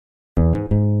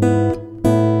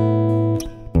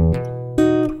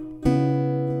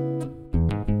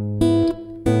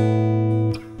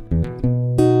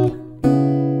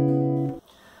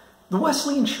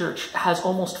Wesleyan Church has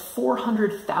almost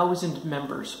 400,000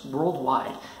 members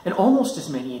worldwide and almost as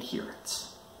many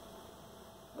adherents.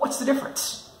 What's the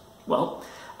difference? Well,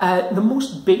 at the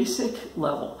most basic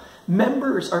level,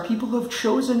 members are people who have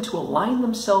chosen to align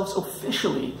themselves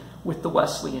officially with the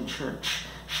Wesleyan Church,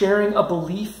 sharing a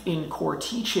belief in core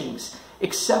teachings,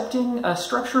 accepting a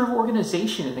structure of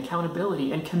organization and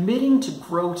accountability, and committing to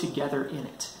grow together in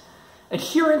it.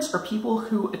 Adherents are people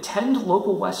who attend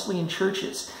local Wesleyan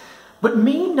churches, but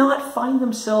may not find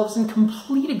themselves in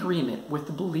complete agreement with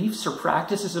the beliefs or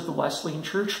practices of the Wesleyan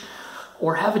Church,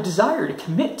 or have a desire to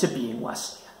commit to being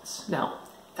Wesleyans. Now,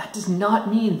 that does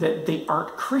not mean that they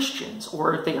aren't Christians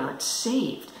or they aren't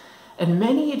saved, and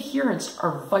many adherents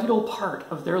are a vital part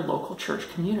of their local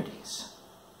church communities.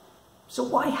 So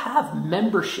why have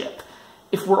membership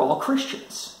if we're all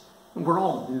Christians? We're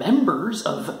all members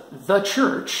of the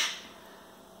church.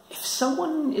 If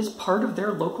someone is part of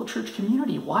their local church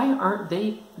community, why aren't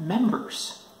they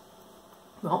members?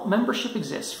 Well, membership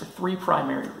exists for three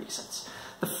primary reasons.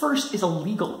 The first is a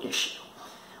legal issue.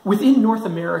 Within North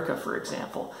America, for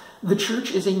example, the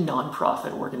church is a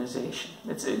nonprofit organization.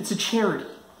 It's a charity.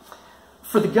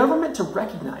 For the government to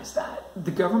recognize that,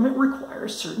 the government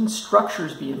requires certain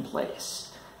structures be in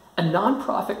place. A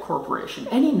nonprofit corporation,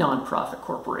 any nonprofit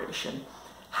corporation,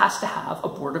 has to have a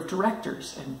board of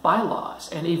directors and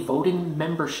bylaws and a voting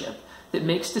membership that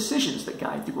makes decisions that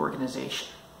guide the organization.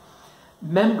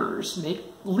 Members make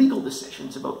legal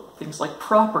decisions about things like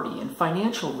property and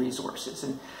financial resources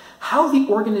and how the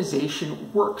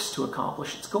organization works to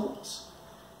accomplish its goals.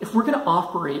 If we're going to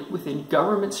operate within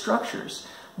government structures,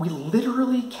 we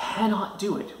literally cannot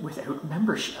do it without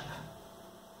membership.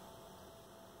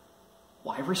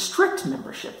 Why restrict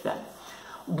membership then?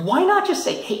 Why not just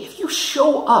say, hey, if you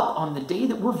show up on the day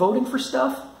that we're voting for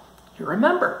stuff, you're a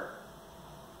member?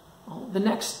 Well, the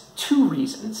next two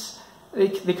reasons, they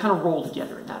kind of roll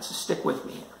together in that, so stick with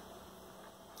me here.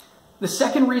 The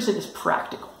second reason is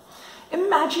practical.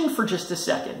 Imagine for just a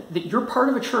second that you're part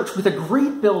of a church with a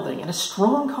great building and a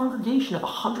strong congregation of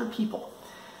 100 people.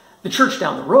 The church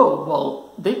down the road,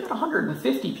 well, they've got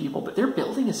 150 people, but their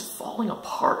building is falling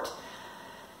apart.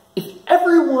 If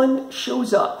everyone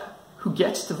shows up who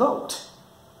gets to vote,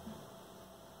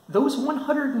 those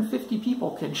 150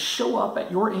 people can show up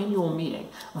at your annual meeting,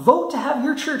 vote to have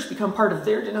your church become part of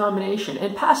their denomination,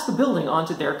 and pass the building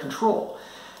onto their control.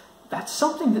 That's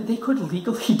something that they could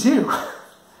legally do.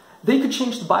 They could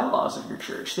change the bylaws of your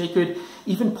church. They could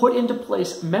even put into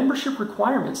place membership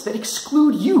requirements that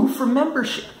exclude you from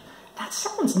membership. That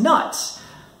sounds nuts,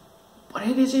 but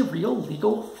it is a real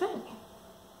legal thing.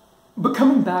 But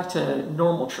coming back to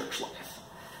normal church life,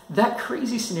 that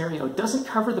crazy scenario doesn't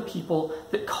cover the people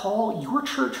that call your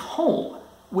church home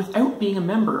without being a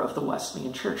member of the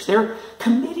Wesleyan Church. They're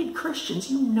committed Christians.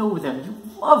 You know them.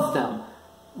 You love them.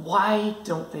 Why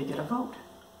don't they get a vote?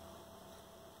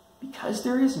 Because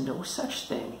there is no such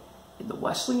thing in the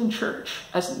Wesleyan Church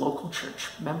as local church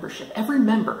membership. Every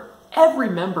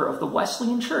member of the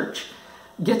Wesleyan Church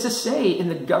gets a say in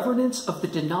the governance of the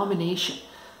denomination.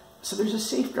 So there's a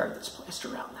safeguard that's placed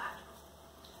around that.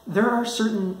 There are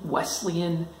certain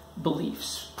Wesleyan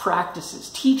beliefs, practices,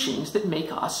 teachings that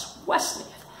make us Wesleyan.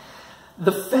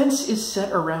 The fence is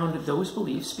set around those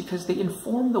beliefs because they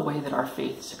inform the way that our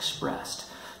faith is expressed.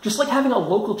 Just like having a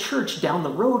local church down the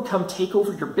road come take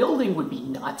over your building would be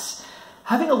nuts.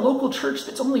 Having a local church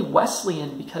that's only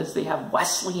Wesleyan because they have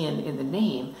Wesleyan in the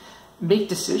name make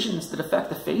decisions that affect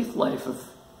the faith life of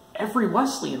every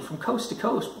Wesleyan from coast to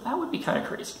coast, well, that would be kind of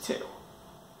crazy too.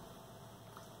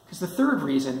 Because the third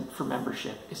reason for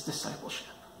membership is discipleship.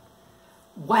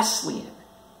 Wesleyan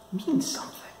means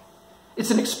something. It's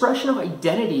an expression of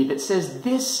identity that says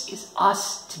this is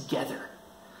us together.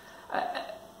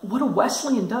 What a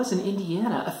Wesleyan does in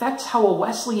Indiana affects how a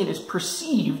Wesleyan is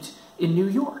perceived in New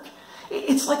York.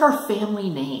 It's like our family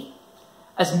name.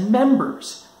 As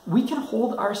members, we can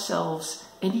hold ourselves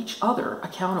and each other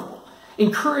accountable,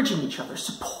 encouraging each other,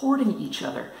 supporting each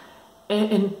other,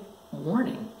 and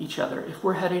warning each other if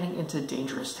we're heading into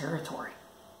dangerous territory.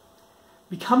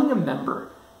 Becoming a member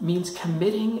means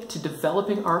committing to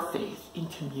developing our faith in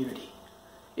community.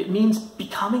 It means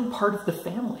becoming part of the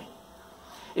family.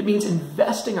 It means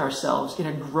investing ourselves in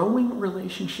a growing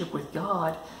relationship with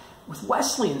God, with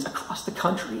Wesleyans across the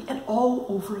country and all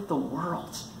over the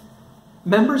world.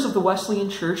 Members of the Wesleyan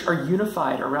Church are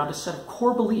unified around a set of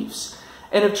core beliefs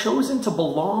and have chosen to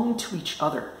belong to each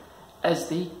other as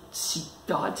they seek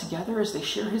God together, as they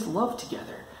share His love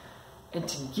together, and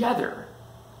together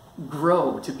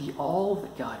grow to be all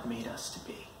that God made us to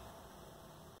be.